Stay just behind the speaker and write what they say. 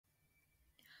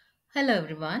Hello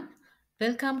everyone.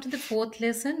 Welcome to the fourth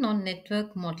lesson on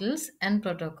network models and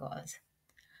protocols.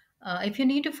 If you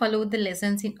need to follow the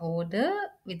lessons in order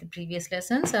with the previous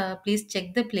lessons, please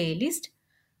check the playlist.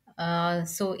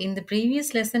 So in the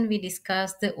previous lesson, we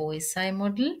discussed the OSI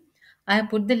model. I have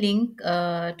put the link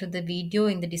to the video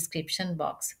in the description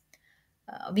box.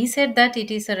 We said that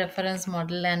it is a reference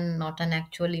model and not an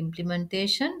actual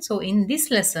implementation. So, in this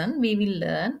lesson, we will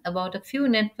learn about a few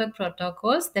network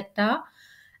protocols that are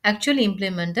actually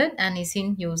implemented and is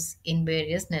in use in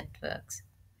various networks.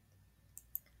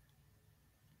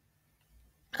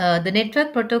 The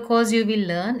network protocols you will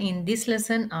learn in this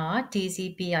lesson are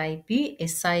TCP/IP,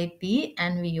 SIP,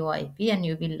 and VoIP, and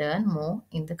you will learn more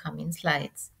in the coming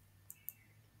slides.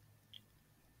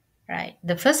 Right.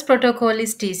 The first protocol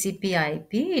is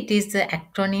TCP/IP. It is the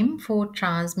acronym for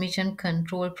Transmission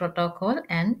Control Protocol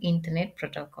and Internet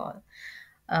Protocol.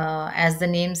 As the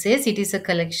name says, it is a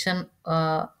collection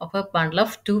of a bundle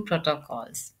of two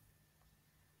protocols.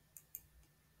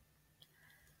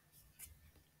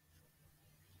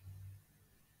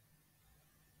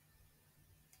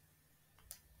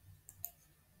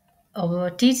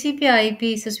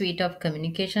 TCP/IP is a suite of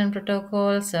communication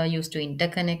protocols used to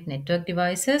interconnect network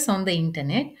devices on the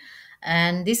internet.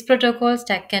 And this protocol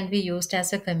stack can be used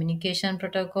as a communication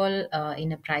protocol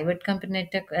in a private company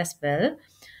network as well.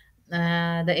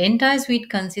 The entire suite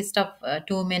consists of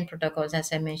two main protocols,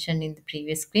 as I mentioned in the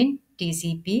previous screen,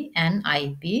 TCP and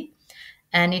IP,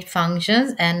 and it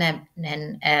functions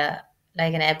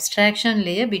like an abstraction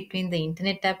layer between the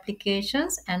internet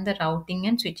applications and the routing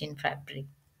and switching fabric.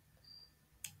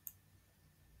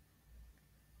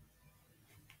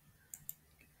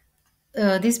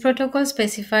 This protocol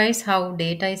specifies how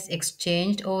data is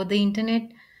exchanged over the internet,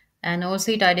 and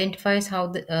also it identifies how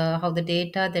the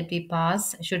data that we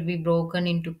pass should be broken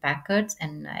into packets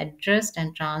and addressed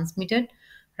and transmitted,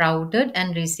 routed,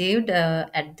 and received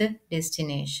at the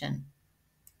destination.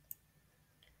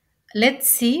 Let's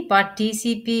see what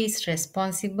TCP is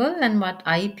responsible and what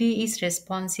IP is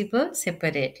responsible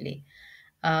separately.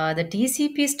 The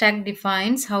TCP stack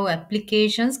defines how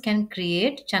applications can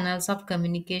create channels of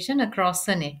communication across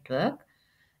the network.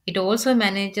 It also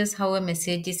manages how a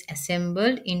message is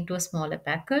assembled into smaller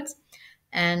packets.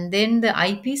 And then the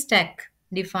IP stack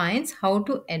defines how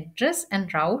to address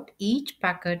and route each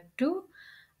packet to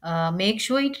make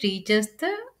sure it reaches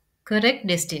the correct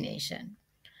destination.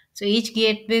 So each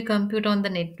gateway compute on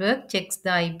the network checks the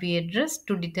IP address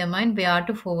to determine where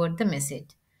to forward the message.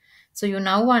 So you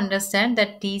now understand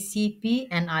that TCP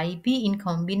and IP in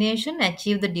combination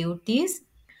achieve the duties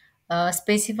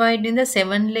specified in the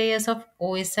 7 layers of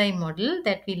OSI model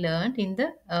that we learned in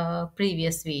the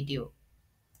previous video.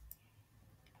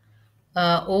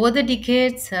 Over the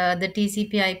decades, the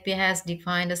TCP/IP has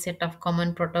defined a set of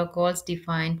common protocols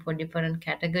defined for different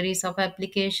categories of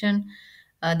application.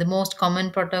 The most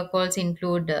common protocols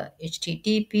include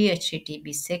HTTP,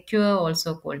 HTTP Secure,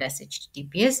 also called as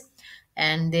HTTPS,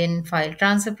 and then File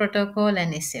Transfer Protocol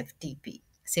and SFTP,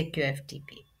 Secure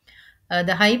FTP.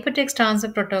 The Hypertext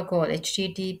Transfer Protocol,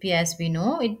 HTTP, as we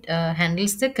know, it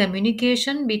handles the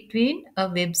communication between a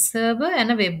web server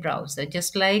and a web browser,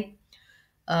 just like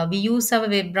we use our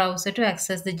web browser to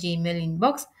access the Gmail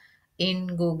inbox in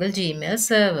Google Gmail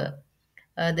server.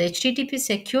 The HTTP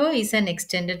Secure is an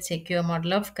extended secure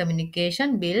model of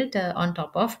communication built on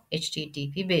top of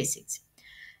HTTP basics.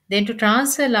 Then to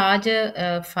transfer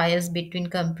larger files between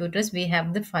computers, we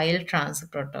have the File Transfer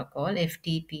Protocol,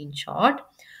 FTP in short.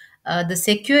 The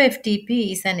secure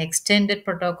FTP is an extended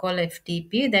protocol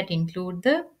FTP that include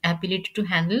the ability to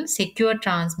handle secure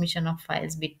transmission of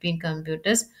files between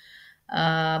computers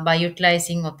by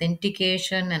utilizing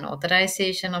authentication and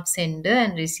authorization of sender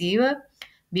and receiver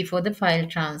before the file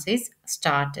transfer is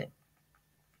started.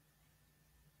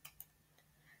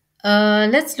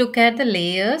 Let's look at the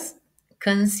layers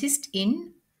consist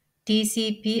in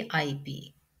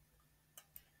TCP/IP.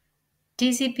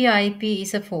 TCP/IP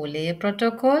is a four-layer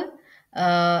protocol.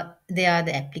 They are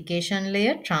the application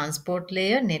layer, transport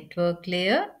layer, network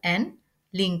layer, and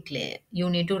link layer. You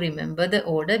need to remember the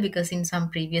order because in some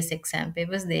previous exam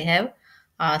papers they have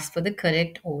asked for the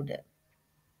correct order.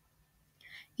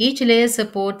 Each layer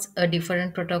supports a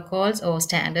different protocols or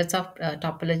standards of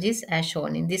topologies as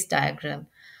shown in this diagram.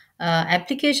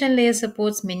 Application layer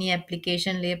supports many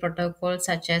application layer protocols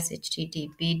such as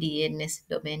HTTP, DNS,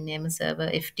 domain name server,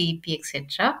 FTP,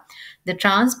 etc. The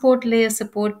transport layer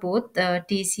support both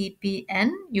TCP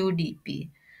and UDP.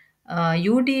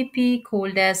 UDP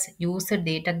called as User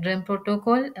Datagram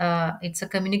Protocol. It's a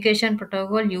communication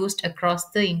protocol used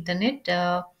across the internet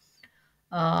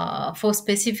for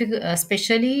specific,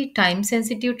 especially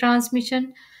time-sensitive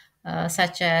transmission.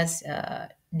 such as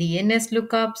DNS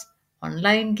lookups,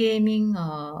 online gaming,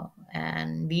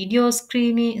 and video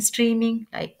streaming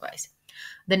likewise.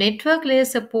 The network layer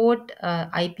support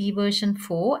IP version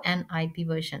 4 and IP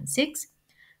version 6.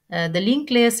 The link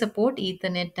layer support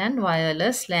Ethernet and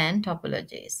wireless LAN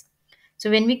topologies. So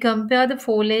when we compare the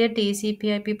 4-layer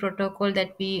TCP/IP protocol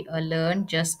that we learned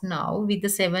just now with the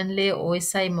 7-layer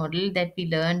OSI model that we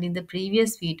learned in the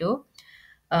previous video,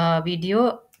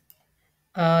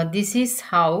 this is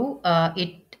how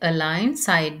it aligns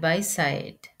side by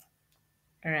side.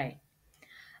 Right.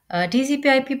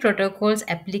 TCP/IP protocol's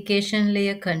application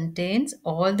layer contains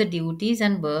all the duties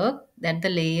and work that the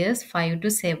layers 5 to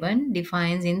 7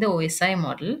 defines in the OSI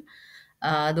model.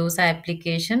 Those are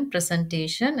application,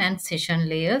 presentation, and session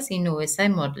layers in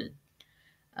OSI model.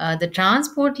 The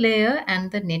transport layer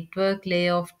and the network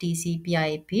layer of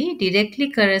TCP/IP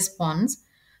directly corresponds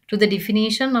to the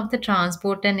definition of the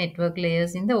transport and network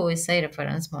layers in the OSI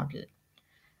reference model.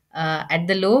 At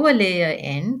the lower layer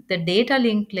end, the data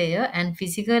link layer and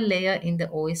physical layer in the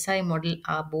OSI model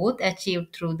are both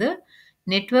achieved through the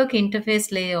network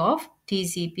interface layer of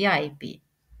TCP/IP.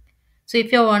 So,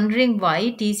 if you're wondering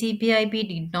why TCP/IP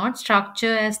did not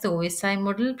structure as the OSI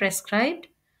model prescribed,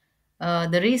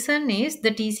 the reason is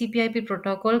the TCP/IP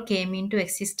protocol came into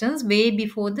existence way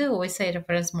before the OSI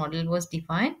reference model was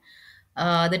defined.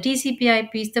 The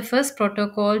TCP/IP is the first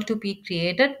protocol to be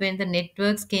created when the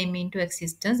networks came into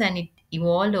existence and it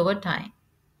evolved over time.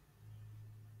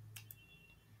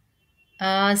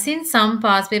 Since some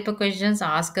past paper questions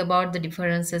ask about the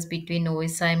differences between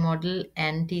OSI model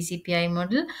and TCPI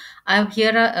model, I've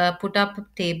here put up a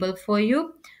table for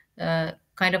you,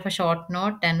 kind of a short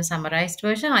note and a summarized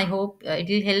version. I hope it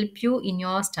will help you in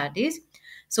your studies.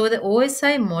 So the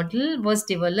OSI model was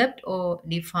developed or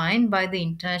defined by the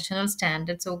International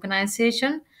Standards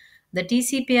Organization. The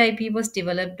TCP/IP was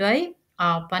developed by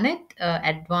ARPANET,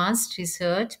 Advanced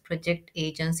Research Project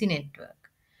Agency Network.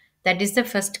 That is the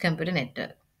first computer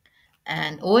network.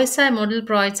 And OSI model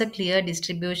provides a clear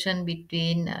distinction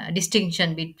between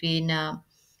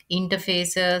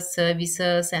interfaces,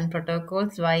 services, and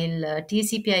protocols, while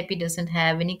TCP/IP doesn't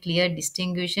have any clear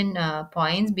distinction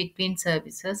points between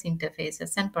services,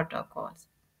 interfaces, and protocols.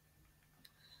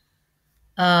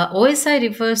 OSI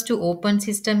refers to Open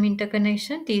System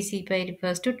Interconnection. TCP/IP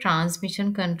refers to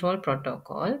Transmission Control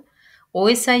Protocol.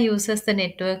 OSI uses the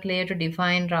network layer to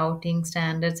define routing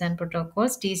standards and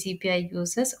protocols. TCP/IP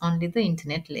uses only the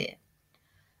internet layer.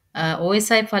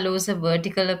 OSI follows a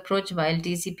vertical approach while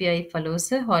TCP/IP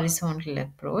follows a horizontal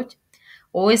approach.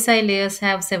 OSI layers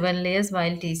have 7 layers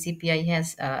while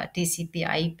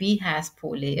TCP/IP has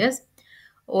 4 layers.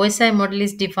 OSI model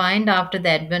is defined after the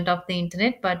advent of the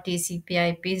internet, but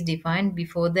TCP/IP is defined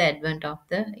before the advent of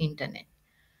the internet.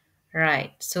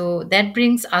 Right. So that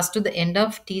brings us to the end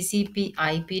of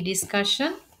TCP/IP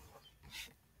discussion.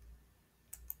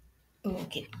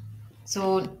 Okay.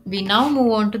 So we now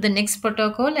move on to the next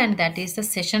protocol, and that is the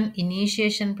Session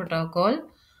Initiation Protocol,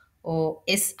 or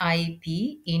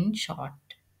SIP in short.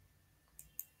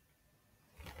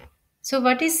 So,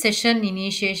 what is Session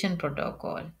Initiation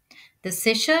Protocol? The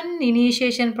Session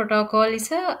Initiation Protocol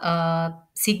is a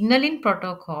signaling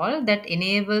protocol that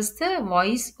enables the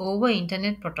voice over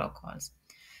internet protocols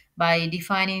by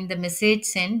defining the message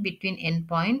sent between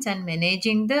endpoints and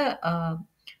managing the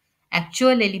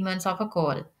actual elements of a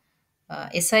call.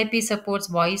 SIP supports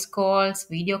voice calls,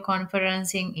 video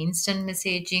conferencing, instant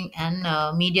messaging,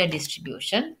 and media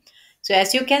distribution. So,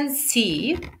 as you can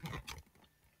see,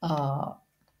 uh,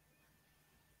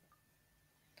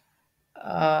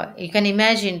 you can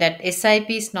imagine that SIP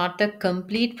is not a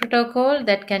complete protocol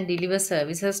that can deliver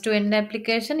services to an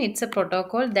application. It's a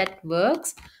protocol that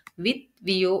works with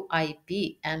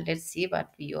VoIP. And let's see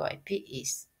what VoIP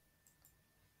is.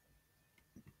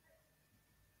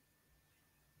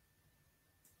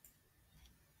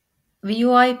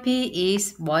 VoIP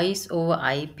is voice over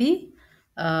IP.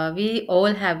 We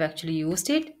all have actually used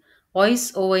it.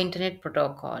 Voice over Internet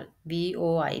Protocol,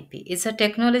 VoIP, is a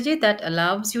technology that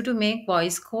allows you to make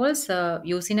voice calls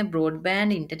using a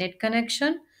broadband internet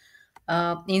connection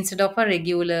instead of a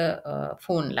regular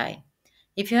phone line.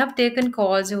 If you have taken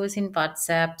calls using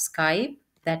WhatsApp, Skype,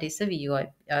 that is a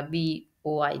VoIP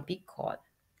call.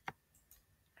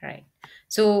 Right.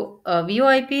 So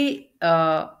VoIP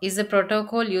is a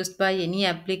protocol used by any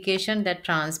application that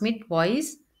transmit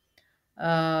voice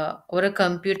or a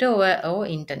computer or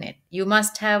internet. You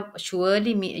must have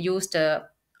surely used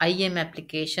IM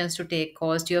applications to take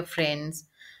calls to your friends,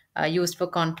 used for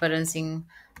conferencing,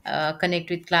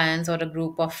 connect with clients or a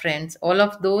group of friends. All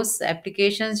of those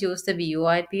applications use the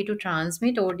VoIP to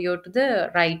transmit audio to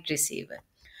the right receiver.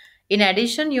 In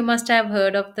addition, you must have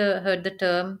heard the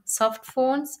term soft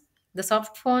phones. The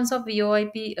soft phones of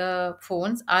VoIP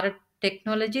phones are a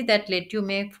technology that let you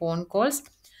make phone calls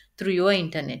through your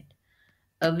internet.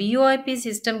 A VoIP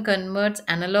system converts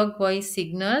analog voice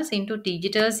signals into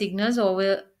digital signals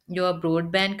over your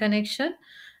broadband connection.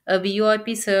 A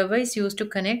VoIP server is used to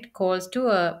connect calls to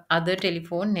other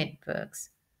telephone networks.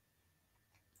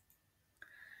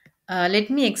 Let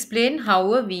me explain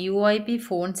how a VoIP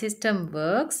phone system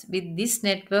works with this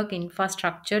network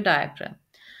infrastructure diagram.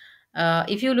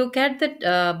 If you look at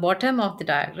the bottom of the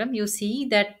diagram, you see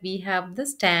that we have the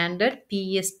standard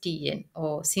PSTN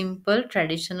or simple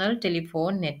traditional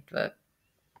telephone network.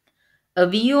 A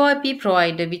VoIP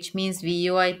provider, which means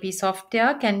VoIP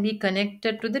software, can be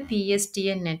connected to the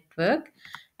PSTN network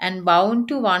and bound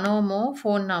to one or more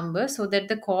phone numbers so that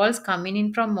the calls coming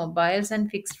in from mobiles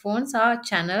and fixed phones are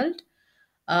channeled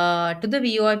to the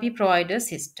VoIP provider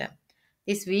system.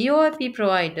 This VoIP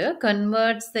provider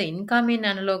converts the incoming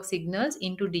analog signals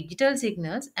into digital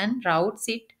signals and routes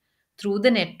it through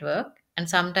the network and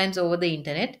sometimes over the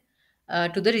internet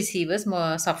to the receiver's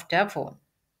software phone.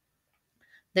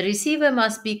 The receiver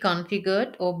must be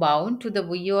configured or bound to the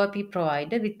VoIP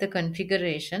provider with the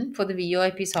configuration for the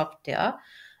VoIP software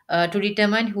to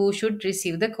determine who should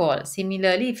receive the call.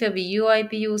 Similarly, if a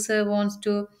VoIP user wants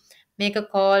to make a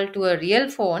call to a real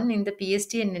phone in the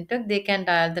PSTN network, they can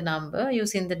dial the number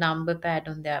using the number pad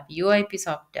on their VoIP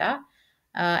software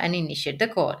and initiate the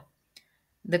call.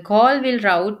 The call will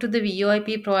route to the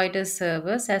VoIP provider's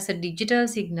servers as a digital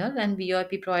signal, and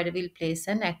VoIP provider will place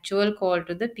an actual call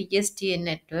to the PSTN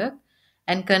network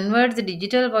and convert the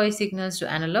digital voice signals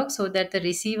to analog so that the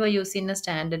receiver using a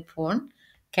standard phone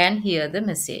can hear the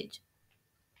message.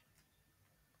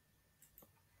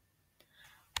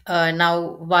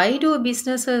 Now, why do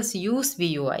businesses use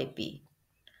VoIP?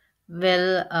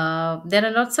 Well, there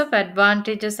are lots of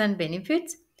advantages and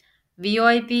benefits.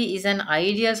 VoIP is an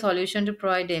ideal solution to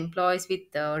provide employees with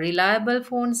reliable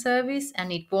phone service,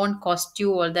 and it won't cost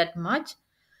you all that much.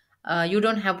 You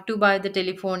don't have to buy the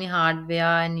telephony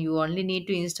hardware, and you only need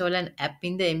to install an app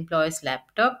in the employee's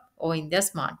laptop or in their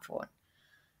smartphone.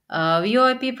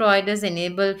 VoIP providers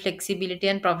enable flexibility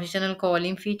and professional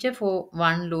calling feature for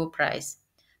one low price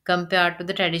compared to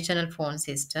the traditional phone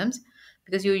systems,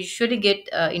 because you usually get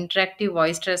interactive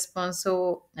voice response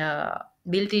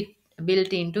built it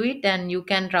built into it, and you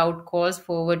can route calls,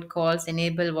 forward calls,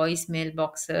 enable voicemail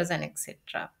boxes, and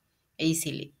etc.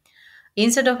 easily,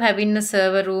 instead of having a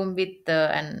server room with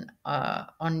an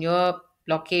on your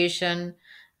location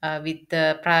with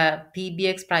the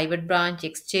PBX private branch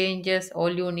exchanges.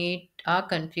 All you need are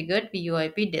configured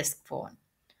VoIP desk phone.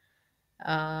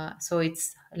 So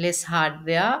it's less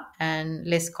hardware and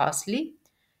less costly.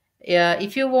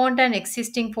 If you want an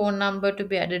existing phone number to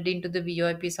be added into the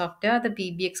VoIP software, the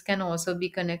PBX can also be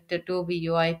connected to a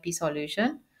VoIP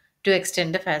solution to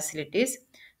extend the facilities.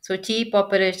 So cheap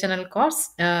operational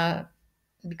costs.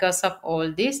 Because of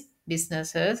all these,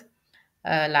 businesses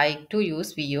like to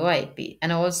use VoIP.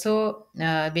 And also,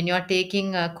 when you are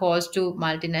taking calls to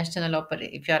multinational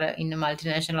operation, if you are in a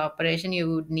multinational operation,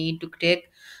 you would need to take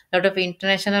a lot of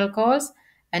international calls.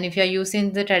 And if you are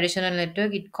using the traditional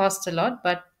network, it costs a lot.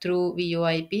 But through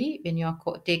VoIP, when you are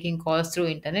taking calls through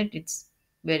internet, it's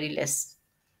very less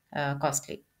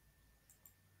costly.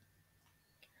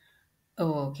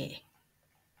 Okay.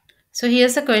 So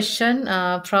here's a question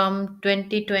from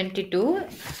 2022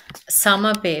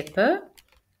 summer paper.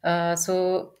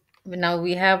 So now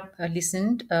we have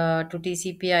listened to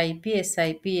TCP, IP,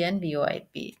 SIP, and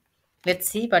VoIP. Let's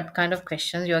see what kind of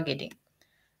questions you are getting.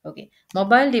 Okay.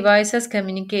 Mobile devices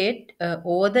communicate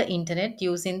over the internet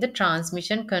using the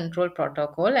transmission control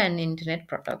protocol and internet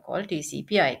protocol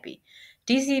TCP IP.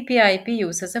 TCP IP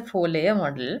uses a four-layer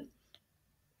model.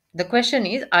 The question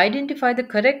is, identify the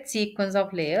correct sequence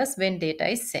of layers when data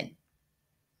is sent.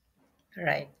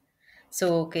 Right.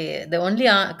 So, okay, the only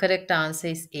correct answer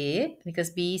is A, because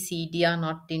B, C, D are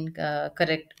not in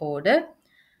correct order.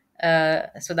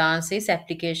 So the answer is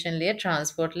application layer,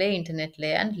 transport layer, internet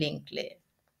layer, and link layer.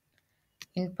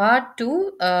 In part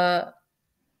 2,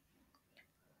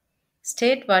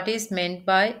 state what is meant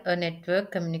by a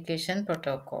network communication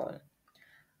protocol.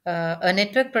 A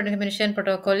network communication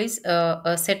protocol is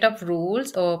a set of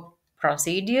rules or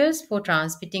procedures for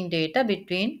transmitting data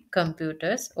between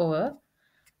computers or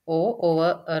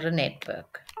over a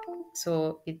network.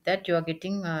 So with that, you are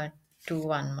getting 2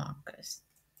 1 markers.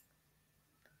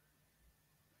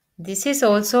 This is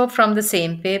also from the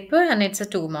same paper, and it's a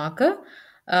 2 marker.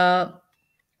 Uh,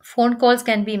 Phone calls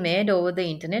can be made over the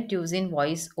internet using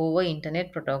voice over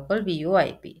internet protocol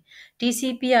VoIP.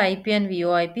 TCP, IP, and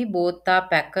VoIP both are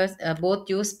packets. Both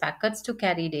use packets to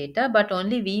carry data, but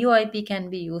only VoIP can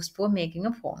be used for making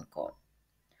a phone call.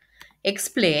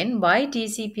 Explain why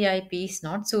TCP/IP is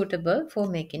not suitable for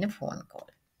making a phone call.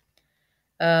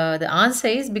 The answer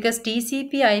is because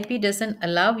TCP/IP doesn't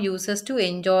allow users to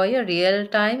enjoy a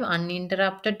real-time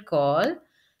uninterrupted call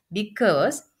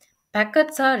because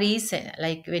packets are resent.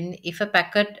 Like when if a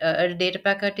packet, a data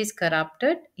packet is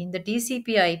corrupted in the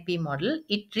TCP/IP model,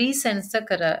 it resends the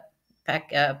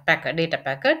data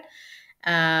packet.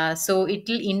 So it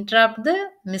will interrupt the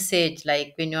message.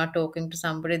 Like when you are talking to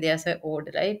somebody, there's a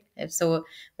order, right? So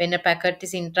when a packet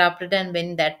is interrupted and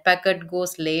when that packet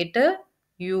goes later,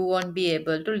 you won't be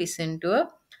able to listen to a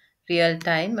real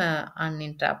time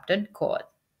uninterrupted call.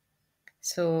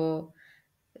 So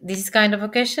this is kind of a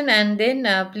question, and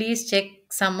then please check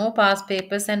some more past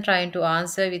papers and trying to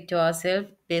answer with yourself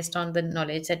based on the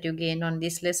knowledge that you gain on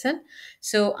this lesson.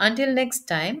 So until next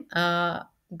time,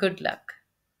 good luck.